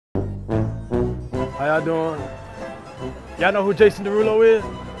How y'all doing? Y'all know who Jason Derulo is?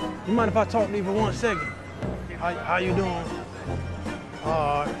 You mind if I talk to you for 1 second? How you doing?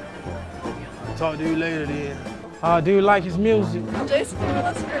 All right. I'll talk to you later then. Do you like his music? Jason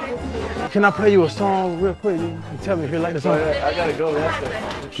Derulo's pretty. Can I play you a song real quick? You can tell me if you like the song. I gotta go.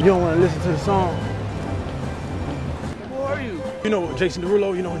 You don't want to listen to the song? Who are you? You know Jason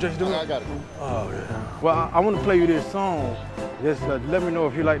Derulo? You know who Jason Derulo? I gotta go. Oh, yeah. Well, I want to play you this song. Just let me know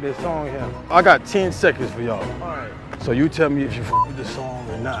if you like this song here. I got 10 seconds for y'all. All right. So you tell me if you f with the song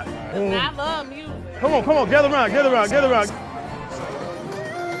or not. I love music. Come on, gather around.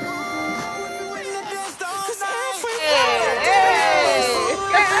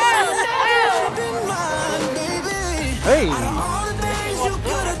 Hey.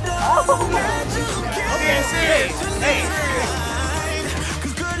 Hey.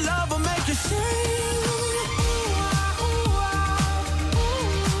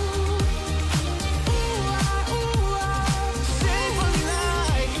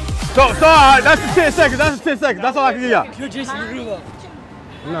 So all right, that's the 10 seconds. That's all I can give y'all. You're Jason Derulo.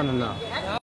 No.